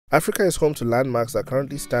Africa is home to landmarks that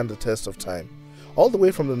currently stand the test of time. All the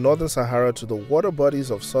way from the northern Sahara to the water bodies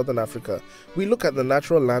of southern Africa, we look at the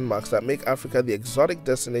natural landmarks that make Africa the exotic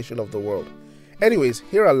destination of the world. Anyways,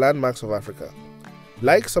 here are landmarks of Africa.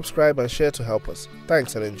 Like, subscribe and share to help us.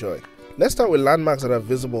 Thanks and enjoy. Let's start with landmarks that are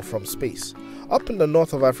visible from space. Up in the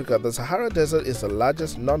north of Africa, the Sahara Desert is the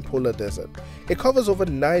largest non-polar desert. It covers over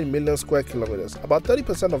 9 million square kilometers, about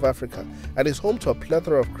 30% of Africa, and is home to a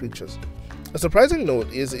plethora of creatures. A surprising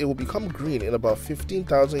note is it will become green in about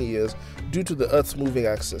 15,000 years due to the Earth's moving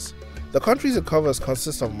axis. The countries it covers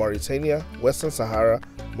consist of Mauritania, Western Sahara,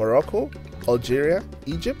 Morocco, Algeria,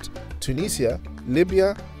 Egypt, Tunisia,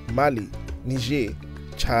 Libya, Mali, Niger,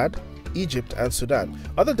 Chad, Egypt and Sudan.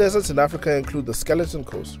 Other deserts in Africa include the Skeleton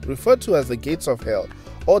Coast, referred to as the Gates of Hell,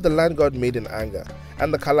 or the Land God Made in Anger,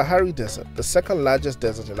 and the Kalahari Desert, the second largest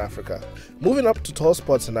desert in Africa. Moving up to tall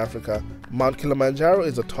spots in Africa, Mount Kilimanjaro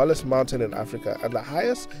is the tallest mountain in Africa and the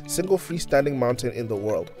highest single freestanding mountain in the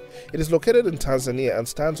world. It is located in Tanzania and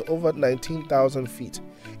stands over 19,000 feet.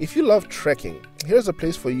 If you love trekking, here's a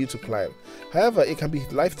place for you to climb. However, it can be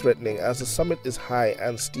life-threatening as the summit is high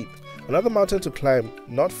and steep. Another mountain to climb,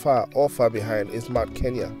 not far or far behind, is Mount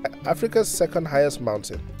Kenya, Africa's second highest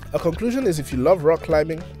mountain. A conclusion is if you love rock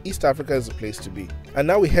climbing, East Africa is the place to be. And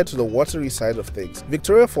now we head to the watery side of things.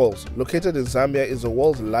 Victoria Falls, located in Zambia, is the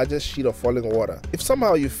world's largest sheet of falling water. If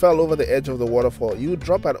somehow you fell over the edge of the waterfall, you would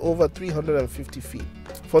drop at over 350 feet.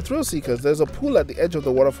 For thrill seekers, there's a pool at the edge of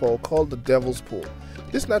the waterfall called the Devil's Pool.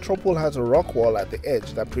 This natural pool has a rock wall at the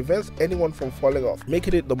edge that prevents anyone from falling off,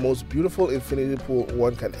 making it the most beautiful infinity pool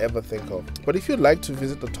one can ever think of. But if you'd like to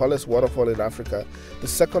visit the tallest waterfall in Africa, the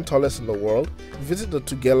second tallest in the world, visit the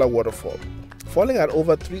Tugela waterfall. Falling at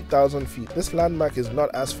over 3,000 feet, this landmark is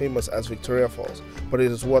not as famous as Victoria Falls, but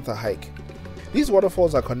it is worth a hike. These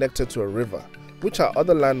waterfalls are connected to a river, which are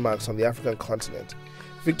other landmarks on the African continent.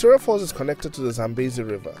 Victoria Falls is connected to the Zambezi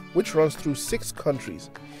River, which runs through 6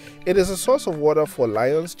 countries. It is a source of water for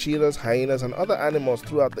lions, cheetahs, hyenas, and other animals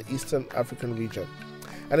throughout the Eastern African region,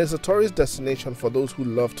 and is a tourist destination for those who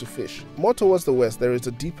love to fish. More towards the west, there is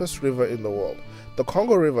the deepest river in the world. The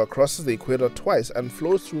Congo River crosses the equator twice and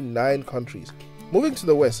flows through 9 countries. Moving to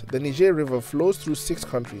the west, the Niger River flows through 6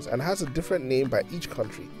 countries and has a different name by each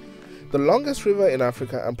country. The longest river in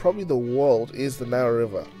Africa and probably the world is the Nile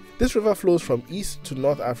River. This river flows from east to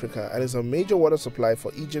North Africa and is a major water supply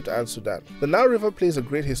for Egypt and Sudan. The Nile River plays a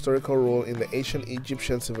great historical role in the ancient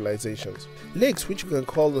Egyptian civilizations. Lakes, which you can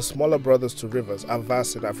call the smaller brothers to rivers, are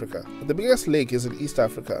vast in Africa. The biggest lake is in East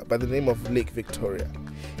Africa by the name of Lake Victoria.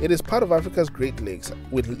 It is part of Africa's Great Lakes,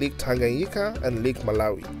 with Lake Tanganyika and Lake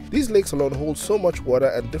Malawi. These lakes alone hold so much water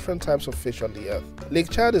and different types of fish on the earth.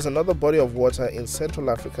 Lake Chad is another body of water in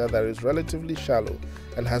Central Africa that is relatively shallow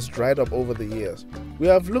and has dried up over the years. We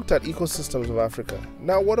have looked at ecosystems of Africa.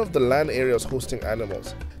 Now what of the land areas hosting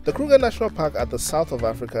animals? The Kruger National Park at the south of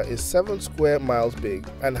Africa is 7 square miles big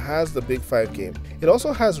and has the Big 5 game. It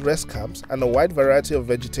also has rest camps and a wide variety of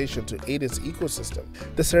vegetation to aid its ecosystem.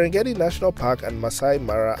 The Serengeti National Park and Masai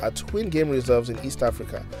Mara are twin game reserves in East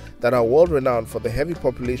Africa that are world-renowned for the heavy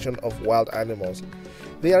population of wild animals.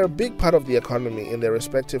 They are a big part of the economy in their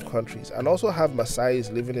respective countries and also have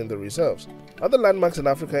Maasais living in the reserves. Other landmarks in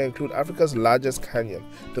Africa include Africa's largest canyon,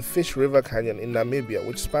 the Fish River Canyon in Namibia,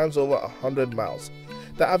 which spans over 100 miles.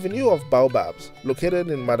 The Avenue of Baobabs, located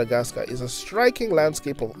in Madagascar, is a striking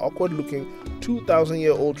landscape of awkward-looking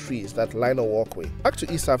 2,000-year-old trees that line a walkway. Back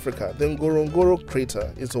to East Africa, the Ngorongoro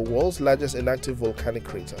crater is the world's largest inactive volcanic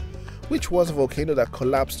crater, which was a volcano that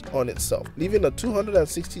collapsed on itself, leaving a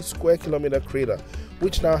 260 square kilometer crater,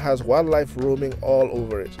 which now has wildlife roaming all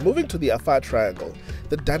over it. Moving to the Afar Triangle,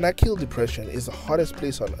 the Danakil Depression is the hottest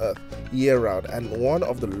place on Earth year-round and one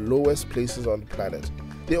of the lowest places on the planet.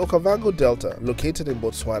 The Okavango Delta, located in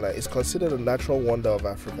Botswana, is considered a natural wonder of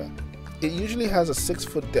Africa. It usually has a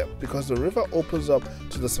 6-foot depth because the river opens up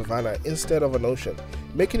to the savanna instead of an ocean,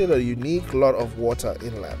 making it a unique lot of water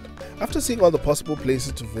inland. After seeing all the possible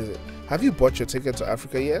places to visit, have you bought your ticket to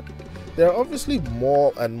Africa yet? There are obviously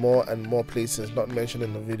more and more places not mentioned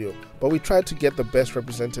in the video, but we tried to get the best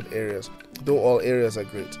represented areas, though all areas are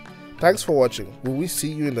great. Thanks for watching. Will we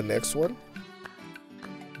see you in the next one?